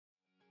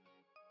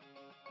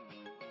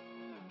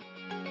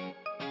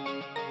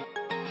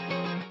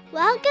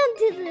Welcome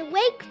to the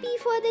Wake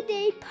Before the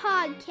Day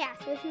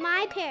podcast with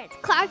my parents,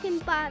 Clark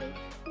and Bobby.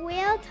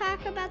 We'll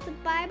talk about the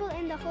Bible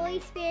and the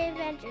Holy Spirit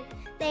adventures.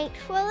 Thanks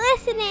for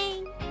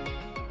listening.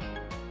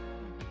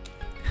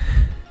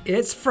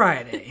 It's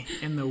Friday,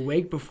 and the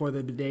Wake Before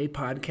the Day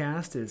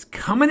podcast is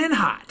coming in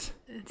hot.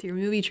 It's your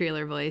movie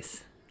trailer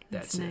voice.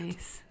 That's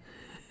nice.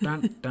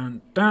 Dun,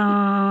 dun,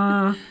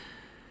 dun.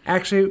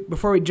 Actually,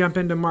 before we jump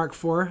into Mark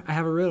 4, I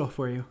have a riddle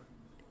for you.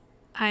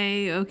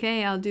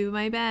 I'll do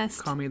my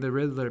best. Call me the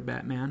Riddler,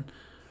 Batman.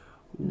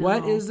 No.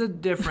 What is the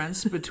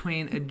difference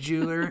between a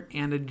jeweler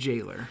and a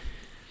jailer?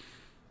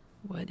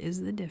 What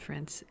is the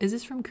difference? Is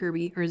this from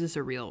Kirby or is this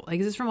a real?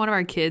 Is this from one of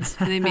our kids?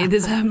 And they made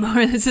this up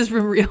more. This is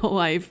from real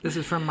life. This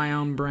is from my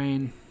own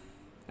brain.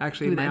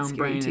 Actually, my own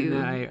brain, too.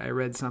 And I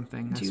read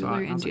something. I saw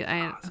it. And I was like,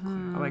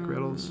 I like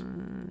riddles.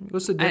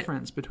 What's the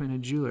difference between a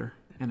jeweler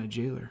and a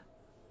jailer?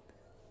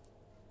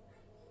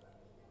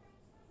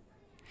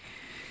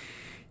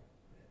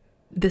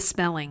 The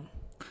spelling.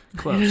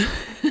 Close.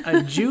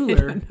 A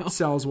jeweler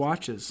sells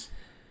watches,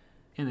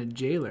 and a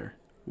jailer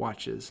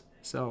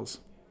sells.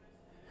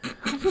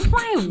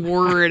 My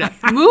word.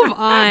 Move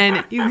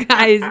on, you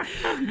guys.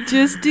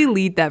 Just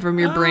delete that from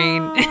your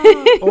brain.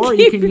 Or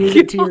you can use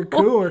it to your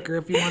coworker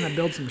if you want to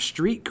build some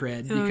street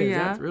cred,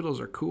 because riddles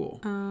are cool.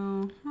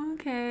 Oh,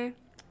 okay.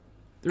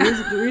 The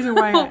reason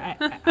why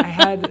I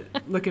had,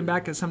 looking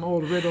back at some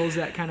old riddles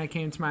that kind of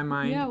came to my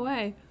mind. Yeah,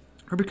 why?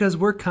 Or because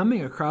we're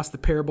coming across the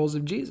parables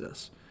of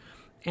Jesus.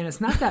 And it's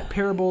not that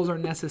parables are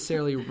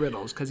necessarily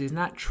riddles, because he's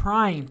not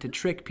trying to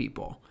trick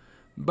people,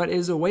 but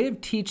is a way of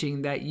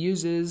teaching that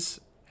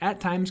uses, at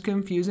times,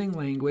 confusing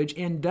language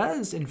and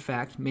does, in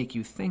fact, make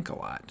you think a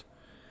lot.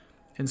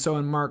 And so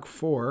in Mark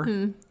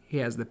 4, he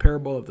has the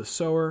parable of the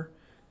sower.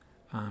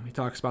 He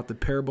talks about the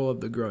parable of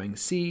the growing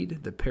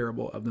seed, the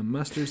parable of the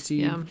mustard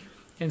seed. Yeah.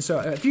 And so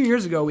a few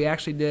years ago, we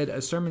actually did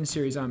a sermon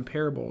series on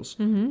parables,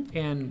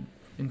 and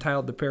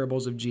entitled The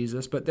Parables of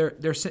Jesus, but they're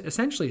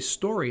essentially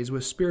stories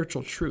with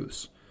spiritual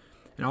truths.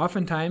 And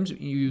oftentimes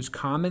you use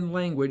common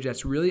language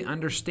that's really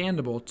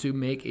understandable to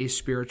make a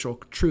spiritual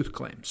truth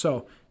claim.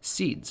 So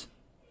seeds,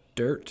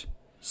 dirt,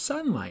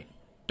 sunlight,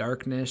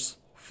 darkness,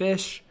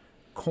 fish,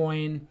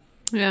 coin,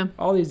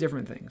 all these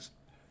different things.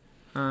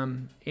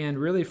 And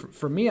really,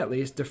 for me at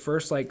least, the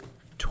first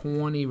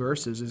 20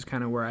 verses is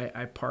kind of where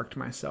I parked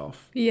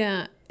myself.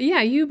 Yeah,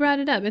 you brought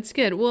it up. It's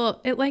good. Well,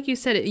 like you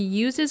said, it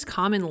uses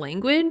common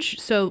language,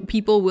 so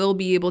people will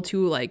be able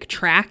to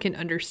track and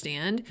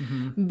understand.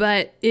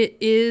 But it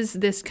is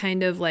this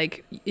kind of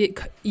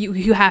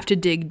you have to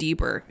dig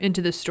deeper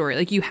into the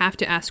story. You have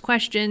to ask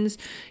questions.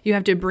 You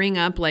have to bring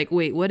up wait,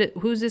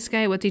 who's this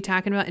guy? What's he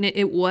talking about? And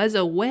it was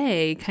a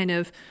way kind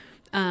of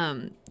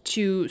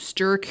to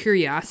stir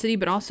curiosity,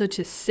 but also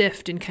to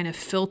sift and kind of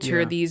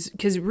filter these,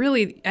 because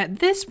really at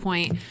this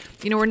point,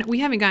 we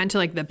haven't gotten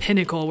to the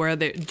pinnacle where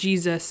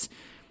Jesus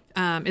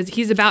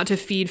he's about to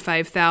feed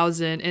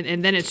 5,000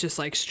 and then it's just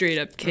straight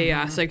up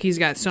chaos. He's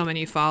got so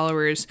many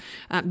followers,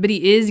 but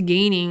he is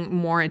gaining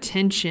more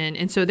attention.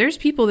 And so there's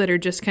people that are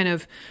just kind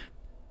of,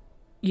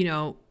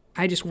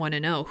 I just want to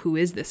know, who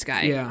is this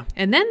guy? Yeah.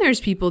 And then there's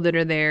people that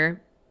are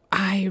there,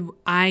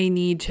 I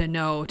need to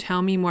know.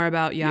 Tell me more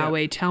about Yahweh.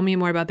 Yeah. Tell me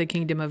more about the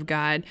kingdom of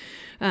God.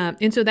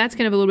 And so that's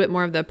kind of a little bit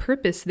more of the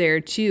purpose there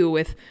too,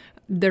 with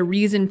the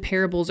reason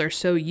parables are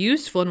so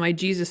useful and why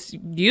Jesus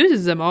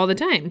uses them all the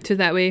time. So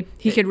that way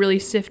he could really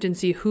sift and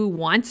see who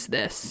wants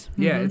this.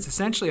 Yeah, it's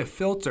essentially a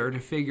filter to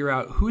figure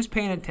out who's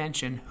paying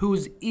attention,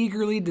 who's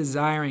eagerly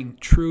desiring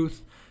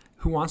truth,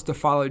 who wants to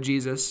follow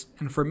Jesus.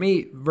 And for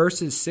me,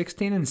 verses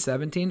 16 and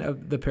 17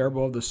 of the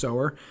parable of the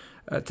sower,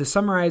 to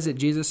summarize it,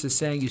 Jesus is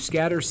saying you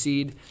scatter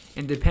seed,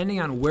 and depending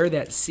on where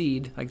that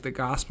seed, like the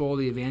gospel,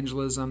 the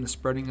evangelism, the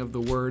spreading of the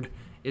word,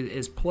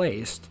 is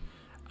placed,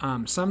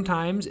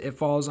 sometimes it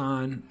falls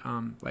on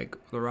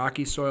the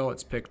rocky soil,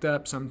 it's picked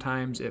up.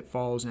 Sometimes it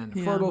falls in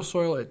fertile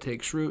soil, it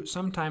takes root.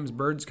 Sometimes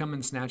birds come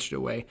and snatch it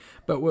away.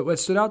 But what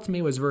stood out to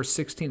me was verse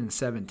 16 and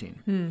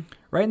 17.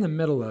 Right in the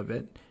middle of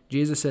it,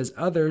 Jesus says,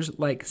 others,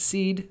 like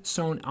seed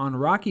sown on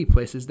rocky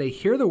places, they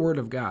hear the word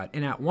of God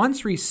and at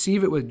once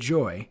receive it with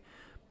joy.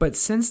 But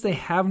since they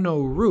have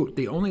no root,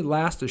 they only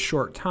last a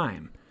short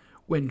time.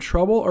 When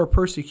trouble or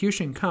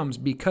persecution comes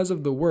because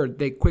of the word,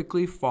 they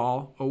quickly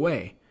fall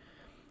away.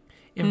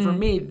 And for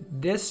me,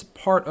 this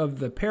part of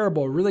the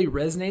parable really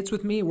resonates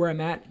with me where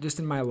I'm at just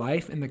in my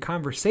life and the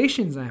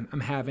conversations I'm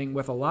having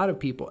with a lot of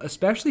people,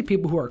 especially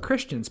people who are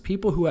Christians,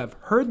 people who have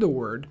heard the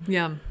word,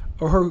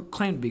 or who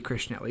claim to be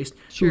Christian at least,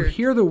 who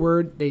hear the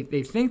word, they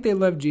think they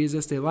love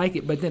Jesus, they like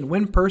it, but then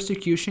when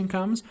persecution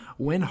comes,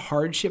 when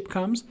hardship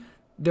comes,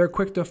 they're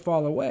quick to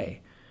fall away.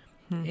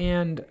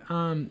 And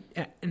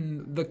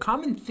the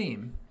common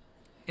theme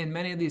in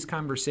many of these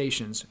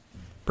conversations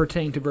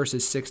pertaining to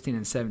verses 16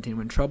 and 17,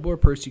 when trouble or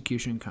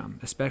persecution come,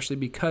 especially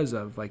because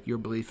of your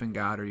belief in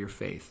God or your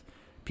faith,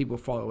 people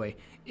fall away,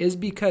 is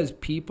because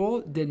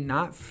people did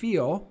not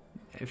feel,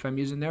 if I'm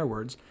using their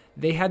words,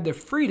 they had the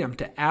freedom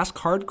to ask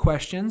hard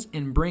questions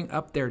and bring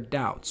up their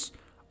doubts.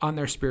 on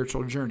their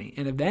spiritual journey.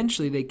 And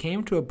eventually they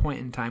came to a point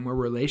in time where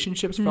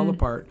relationships fell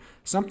apart,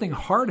 something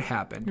hard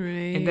happened,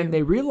 and then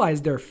they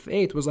realized their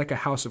faith was like a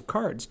house of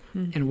cards.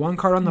 And one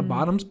card on the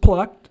bottom's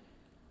plucked,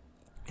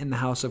 and the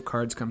house of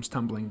cards comes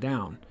tumbling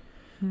down.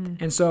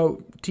 And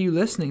so to you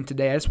listening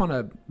today, I just want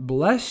to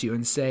bless you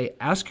and say,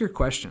 ask your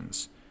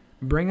questions.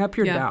 Bring up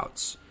your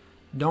doubts.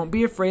 Don't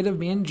be afraid of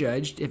being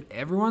judged. If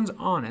everyone's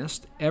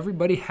honest,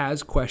 everybody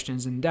has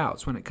questions and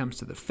doubts when it comes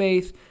to the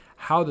faith,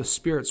 how the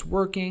Spirit's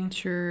working,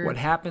 what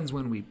happens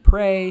when we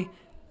pray,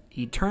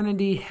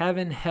 eternity,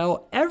 heaven,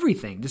 hell,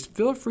 everything. Just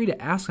feel free to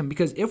ask them,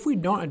 because if we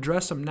don't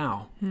address them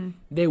now,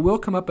 they will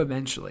come up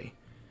eventually.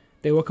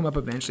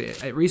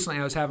 Recently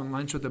I was having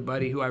lunch with a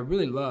buddy who I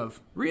really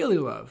love.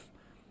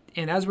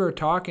 And as we're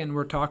talking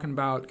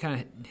about kind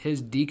of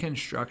his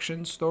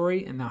deconstruction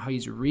story and how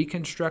he's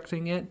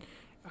reconstructing it,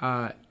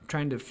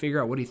 trying to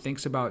figure out what he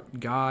thinks about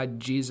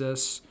God,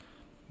 Jesus,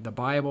 the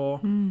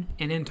Bible. And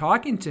in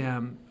talking to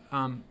him,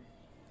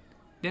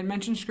 didn't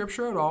mention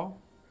Scripture at all.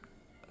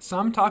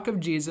 Some talk of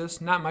Jesus,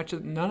 none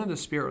of the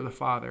Spirit or the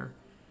Father,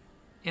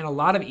 and a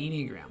lot of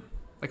Enneagram.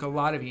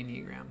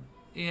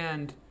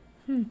 And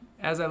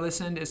as I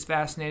listened, it's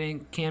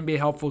fascinating, can be a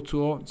helpful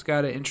tool. It's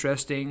got an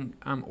interesting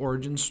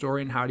origin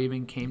story and how it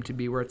even came to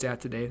be where it's at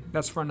today.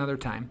 That's for another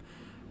time.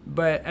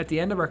 But at the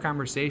end of our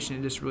conversation,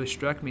 it just really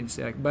struck me to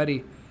say, like,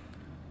 buddy,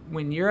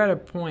 when you're at a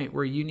point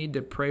where you need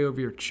to pray over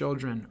your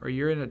children, or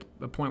you're in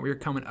a point where you're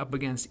coming up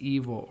against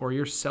evil, or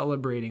you're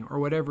celebrating, or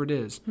whatever it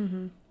is,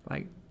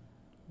 like,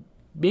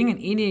 being an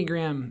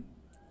Enneagram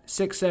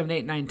 6, 7,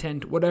 8, 9,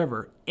 10,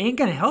 whatever, ain't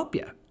going to help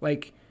you.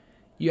 Like,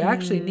 you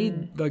actually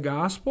need the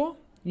gospel,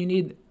 you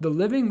need the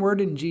living word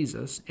in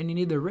Jesus, and you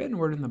need the written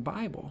word in the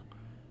Bible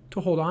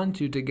to hold on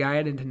to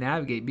guide and to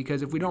navigate.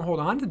 Because if we don't hold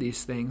on to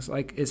these things,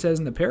 like it says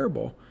in the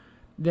parable,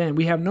 then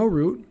we have no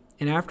root,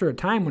 and after a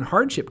time when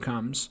hardship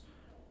comes,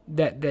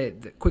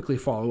 that quickly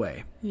fall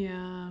away.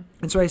 Yeah.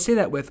 And so I say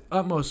that with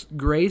utmost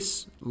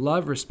grace,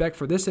 love, respect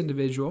for this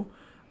individual,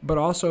 but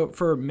also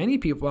for many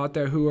people out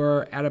there who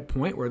are at a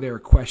point where they're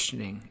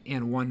questioning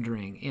and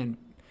wondering and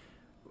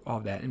all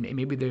that. And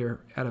maybe they're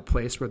at a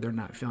place where they're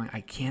not feeling,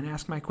 I can't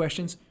ask my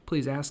questions.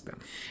 Please ask them.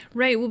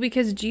 Right. Well,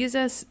 because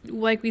Jesus,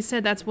 like we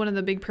said, that's one of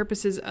the big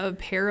purposes of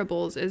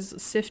parables, is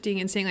sifting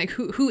and saying, like,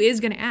 who is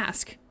going to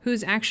ask?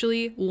 Who's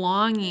actually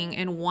longing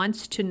and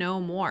wants to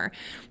know more?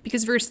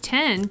 Because verse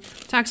 10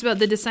 talks about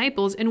the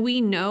disciples, and we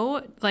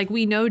know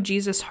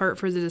Jesus' heart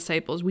for the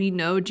disciples. We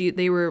know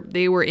they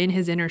were in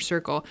his inner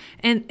circle,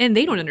 and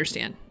they don't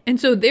understand.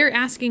 And so they're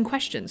asking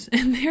questions,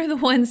 and they're the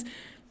ones.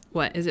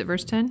 What, is it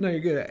verse 10? No,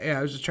 you're good. Yeah,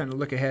 I was just trying to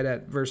look ahead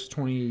at verse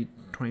 20,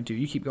 22.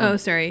 You keep going. Oh,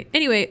 sorry.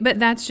 Anyway, but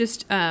that's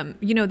just,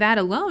 that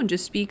alone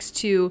just speaks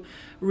to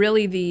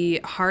really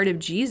the heart of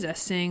Jesus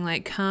saying,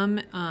 like,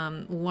 come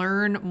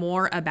learn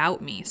more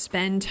about me,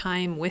 spend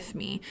time with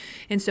me.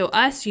 And so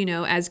us,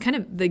 as kind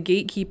of the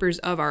gatekeepers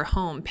of our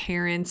home,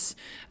 parents,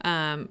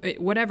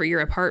 whatever,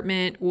 your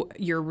apartment,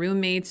 your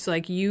roommates,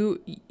 like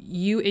you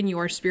in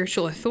your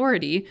spiritual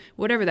authority,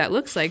 whatever that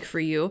looks like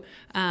for you,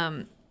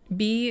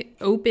 be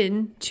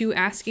open to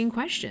asking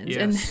questions.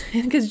 Yes.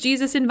 And because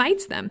Jesus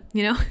invites them,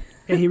 Yeah,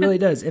 he really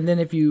does. And then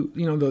if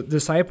the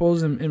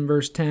disciples in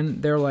verse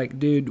 10, they're like,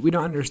 dude, we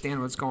don't understand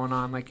what's going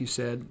on. Like you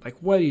said, like,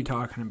 what are you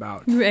talking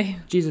about? Right.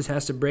 Jesus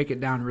has to break it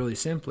down really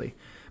simply.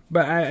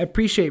 But I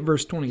appreciate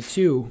verse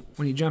 22.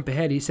 When you jump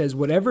ahead, he says,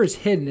 whatever is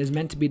hidden is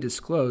meant to be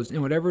disclosed,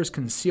 and whatever is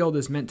concealed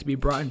is meant to be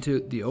brought into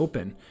the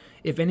open.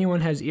 If anyone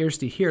has ears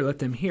to hear, let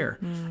them hear.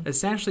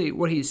 Essentially,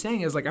 what he's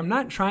saying is, like, I'm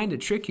not trying to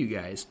trick you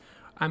guys.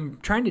 I'm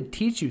trying to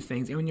teach you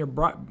things, and when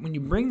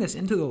you bring this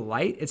into the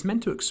light, it's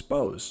meant to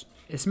expose.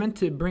 It's meant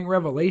to bring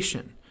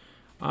revelation,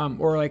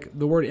 or like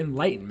the word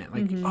enlightenment.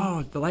 Like,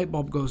 oh, the light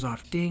bulb goes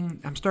off.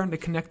 Ding! I'm starting to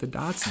connect the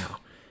dots now.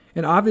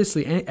 And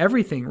obviously,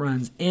 everything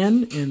runs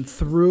in and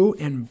through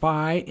and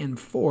by and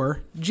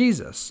for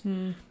Jesus.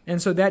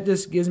 And so that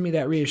just gives me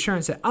that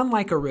reassurance that,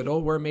 unlike a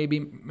riddle where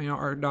maybe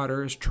our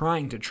daughter is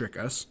trying to trick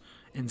us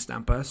and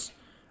stump us,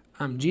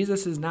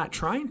 Jesus is not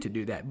trying to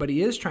do that, but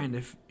he is trying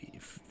to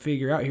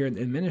figure out here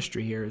in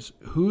ministry here is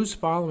who's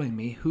following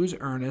me, who's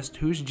earnest,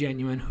 who's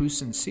genuine, who's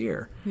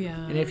sincere. Yeah.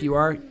 And if you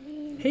are,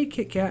 hey,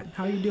 Kit Kat,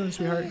 how you doing,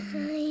 sweetheart?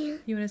 Hi.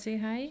 You want to say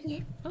hi?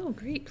 Yeah. Oh,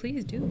 great.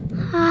 Please do.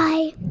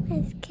 Hi.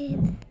 It's Kit.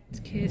 It's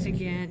Kit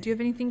again. Do you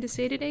have anything to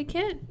say today,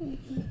 Kit?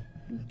 Mm-hmm.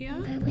 Yeah?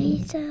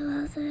 We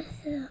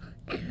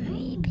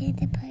painted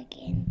the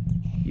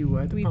pumpkins. You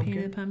what? We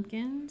painted the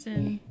pumpkins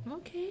and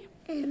okay.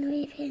 And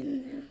we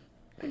painted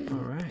them.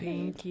 All right.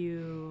 Thank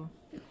you.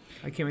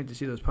 I can't wait to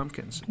see those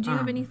pumpkins. Do you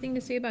have anything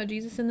to say about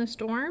Jesus in the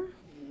storm?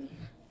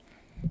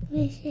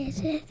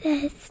 Jesus is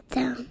a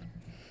storm.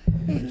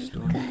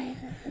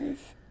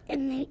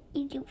 And they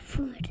eat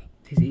food.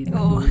 He's eating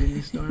food in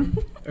the storm?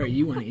 Or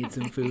you want to eat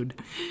some food?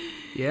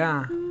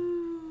 Yeah.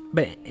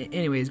 But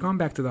anyways, going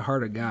back to the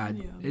heart of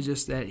God, it's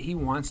just that he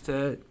wants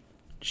to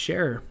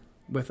share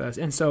with us.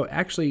 And so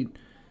actually,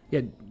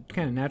 kind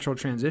of natural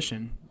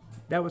transition.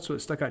 That was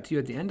what stuck out to you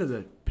at the end of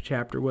the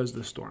chapter was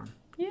the storm.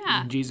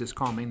 Yeah. And Jesus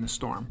calming the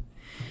storm.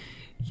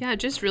 Yeah,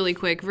 just really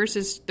quick.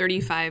 Verses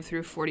 35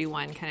 through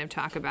 41 kind of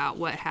talk about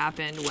what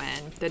happened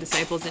when the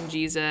disciples and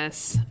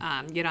Jesus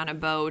get on a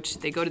boat.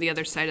 They go to the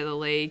other side of the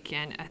lake,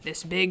 and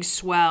this big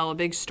swell, a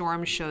big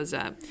storm shows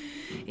up.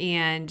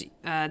 And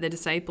the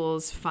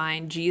disciples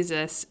find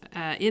Jesus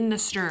in the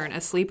stern,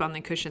 asleep on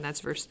the cushion. That's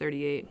verse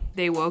 38.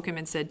 They woke him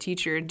and said,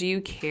 "Teacher, do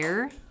you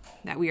care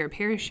that we are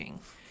perishing?"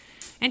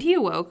 And he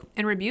awoke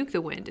and rebuked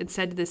the wind and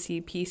said to the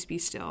sea, "Peace, be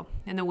still."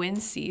 And the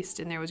wind ceased,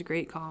 and there was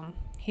great calm.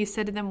 He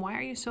said to them, "Why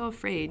are you so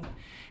afraid?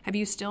 Have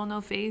you still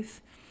no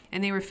faith?"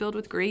 And they were filled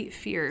with great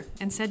fear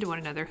and said to one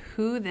another,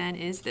 "Who then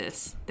is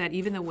this, that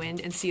even the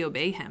wind and sea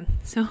obey him?"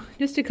 So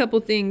just a couple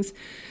things.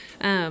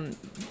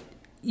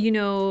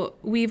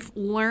 We've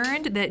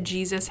learned that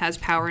Jesus has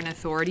power and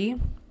authority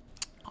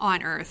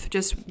on earth,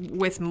 just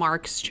with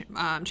Mark's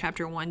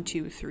chapter 1,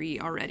 2, 3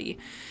 already.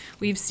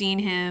 We've seen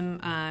him,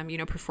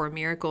 perform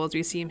miracles.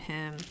 We've seen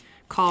him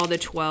call the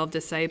 12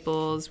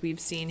 disciples. We've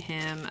seen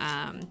him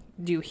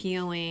do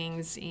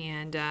healings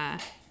and,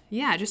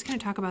 just kind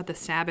of talk about the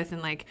Sabbath.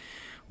 And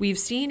we've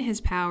seen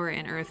his power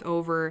in earth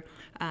over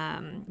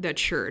the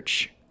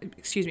church.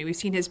 We've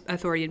seen his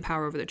authority and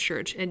power over the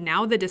church. And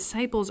now the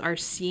disciples are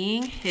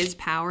seeing his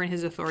power and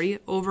his authority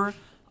over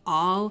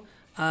all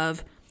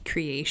of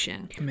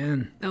creation.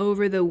 Amen.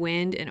 Over the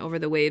wind and over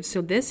the waves.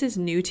 So this is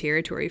new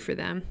territory for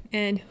them.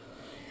 And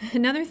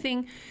another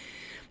thing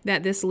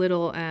that this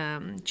little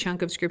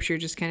chunk of scripture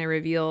just kind of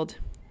revealed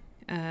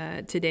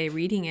today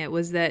reading it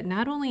was that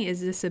not only is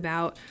this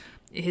about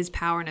his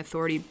power and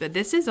authority, but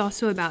this is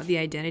also about the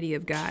identity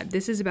of God.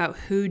 This is about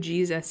who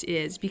Jesus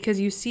is, because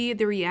you see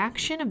the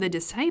reaction of the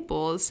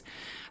disciples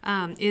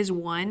is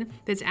one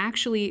that's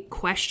actually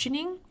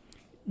questioning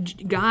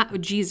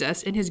God,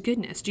 Jesus and his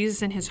goodness,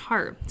 Jesus and his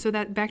heart. So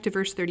that back to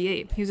verse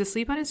 38, he was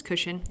asleep on his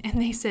cushion and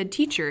they said,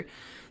 "Teacher,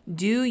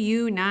 do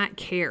you not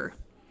care?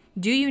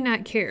 Do you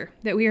not care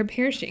that we are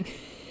perishing?"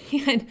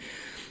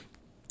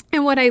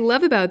 And what I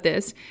love about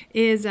this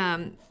is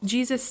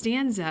Jesus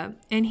stands up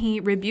and he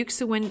rebukes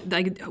the wind.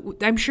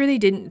 I'm sure they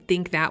didn't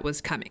think that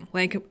was coming.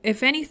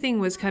 If anything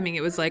was coming,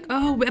 it was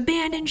 "Oh,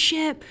 abandon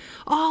ship.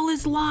 All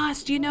is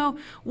lost.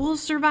 We'll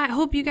survive.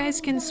 Hope you guys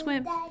can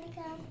swim."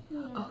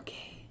 Okay.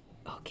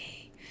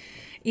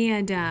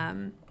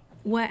 And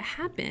what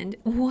happened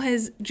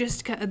was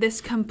just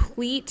this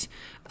complete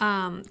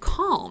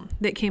calm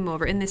that came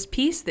over and this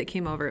peace that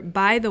came over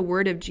by the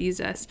word of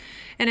Jesus.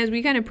 And as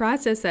we kind of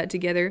process that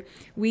together,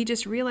 we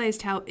just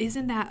realized how,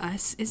 isn't that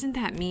us? Isn't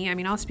that me? I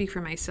mean, I'll speak for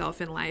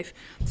myself in life.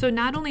 So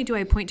not only do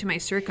I point to my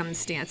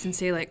circumstance and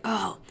say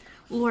 "Oh,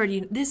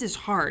 Lord, this is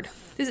hard.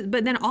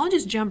 But then I'll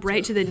just jump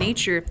right to the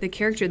nature, the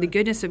character, the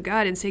goodness of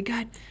God and say,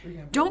 "God,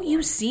 don't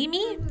you see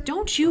me?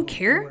 Don't you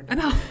care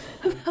about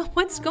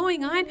what's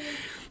going on?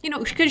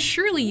 Because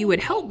surely you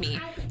would help me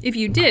if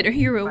you did, or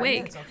you're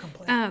awake."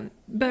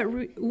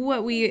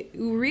 What we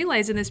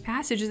realize in this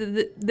passage is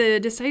that the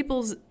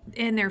disciples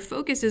and their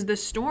focus is the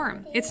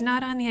storm. It's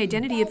not on the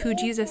identity of who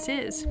Jesus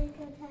is.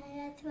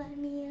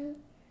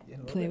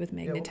 Play with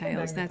magnet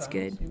tiles. That's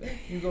good.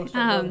 You go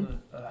start building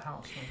a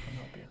house.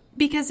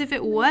 Because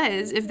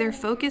if their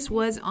focus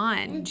was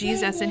on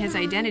Jesus and his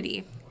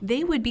identity,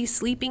 they would be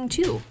sleeping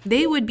too.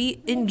 They would be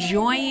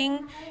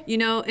enjoying,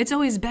 it's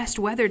always best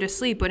weather to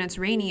sleep when it's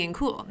rainy and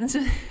cool. And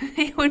so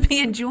they would be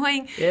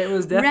enjoying It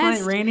was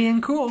definitely rainy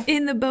and cool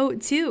in the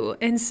boat too.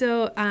 And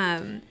so,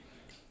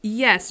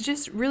 yes,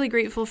 just really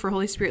grateful for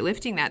Holy Spirit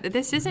lifting that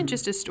this isn't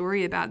just a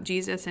story about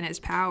Jesus and his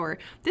power.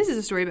 This is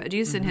a story about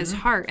Jesus and his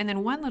heart. And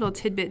then one little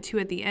tidbit too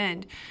at the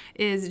end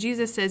is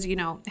Jesus says,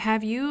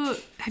 have you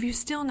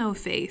still no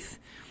faith?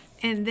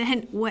 And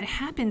then what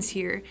happens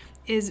here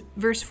is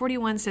verse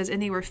 41 says,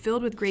 "And they were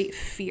filled with great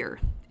fear.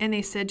 And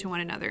they said to one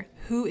another,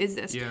 'Who is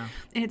this?'" Yeah.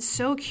 And it's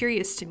so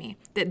curious to me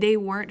that they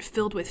weren't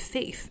filled with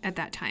faith at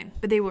that time,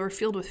 but they were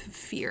filled with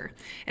fear.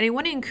 And I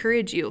want to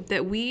encourage you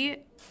that we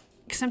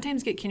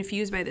sometimes get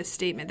confused by this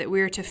statement that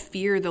we're to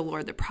fear the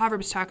Lord. The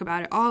Proverbs talk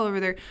about it all over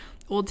their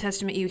Old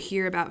Testament. You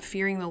hear about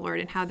fearing the Lord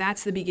and how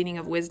that's the beginning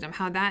of wisdom,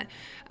 how that,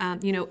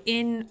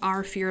 in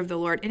our fear of the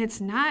Lord. And it's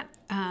not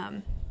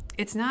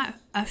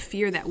a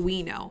fear that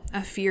we know,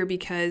 a fear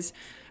because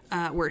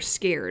we're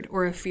scared,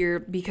 or a fear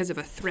because of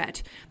a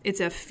threat. It's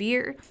a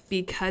fear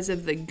because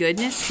of the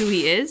goodness, who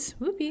he is.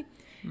 Whoopee.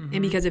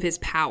 And because of his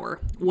power,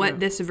 what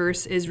this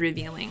verse is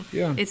revealing.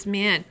 Yeah. It's,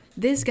 man,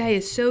 this guy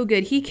is so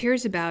good. He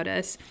cares about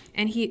us,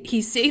 and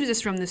he saves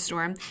us from the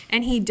storm,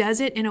 and he does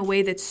it in a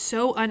way that's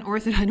so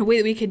unorthodox, in a way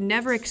that we could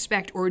never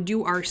expect or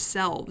do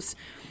ourselves.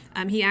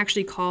 He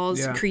actually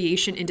calls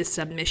creation into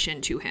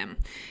submission to him.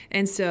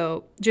 And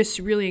so just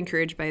really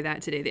encouraged by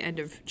that today, the end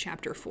of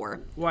chapter 4.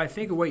 Well, I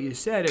think of what you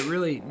said, it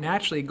really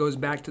naturally goes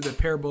back to the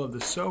parable of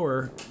the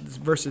sower,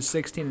 verses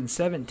 16 and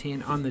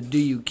 17, on the "do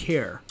you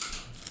care?"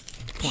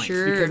 points.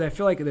 Sure. Because I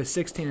feel like the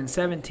 16 and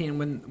 17,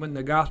 when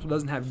the gospel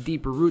doesn't have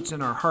deeper roots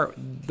in our heart,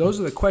 those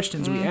are the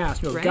questions we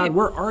ask. Right. God,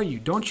 where are you?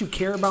 Don't you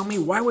care about me?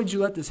 Why would you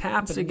let this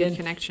happen? That's a good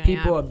connection,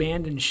 people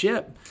abandon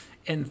ship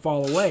and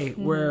fall away,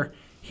 where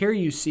here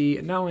you see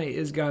not only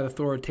is God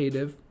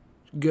authoritative,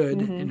 good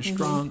and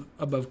strong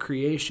above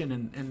creation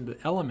and the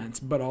elements,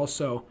 but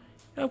also,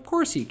 of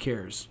course, he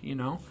cares,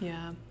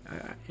 Yeah.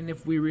 And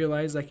if we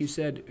realize, like you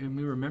said, and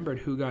we remembered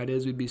who God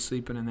is, we'd be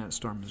sleeping in that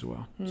storm as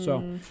well.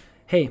 So,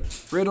 hey,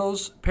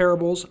 riddles,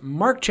 parables,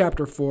 Mark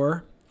chapter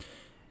 4.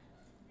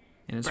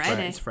 And it's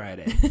Friday. It's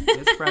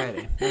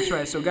Friday. That's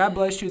right. So God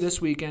bless you this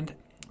weekend.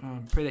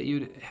 Pray that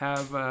you'd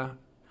have a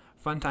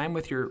fun time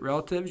with your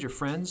relatives, your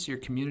friends, your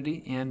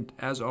community. And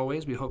as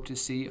always, we hope to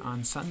see you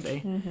on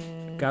Sunday.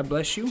 God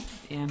bless you,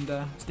 and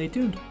stay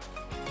tuned.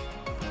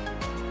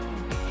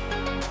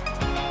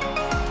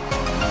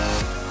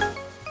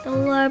 The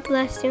Lord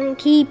bless you and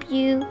keep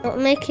you.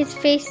 Don't make his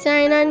face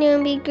shine on you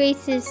and be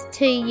gracious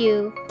to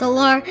you. The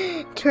Lord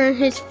turn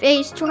his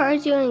face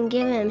towards you and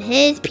give him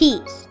his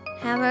peace.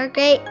 Have a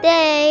great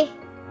day.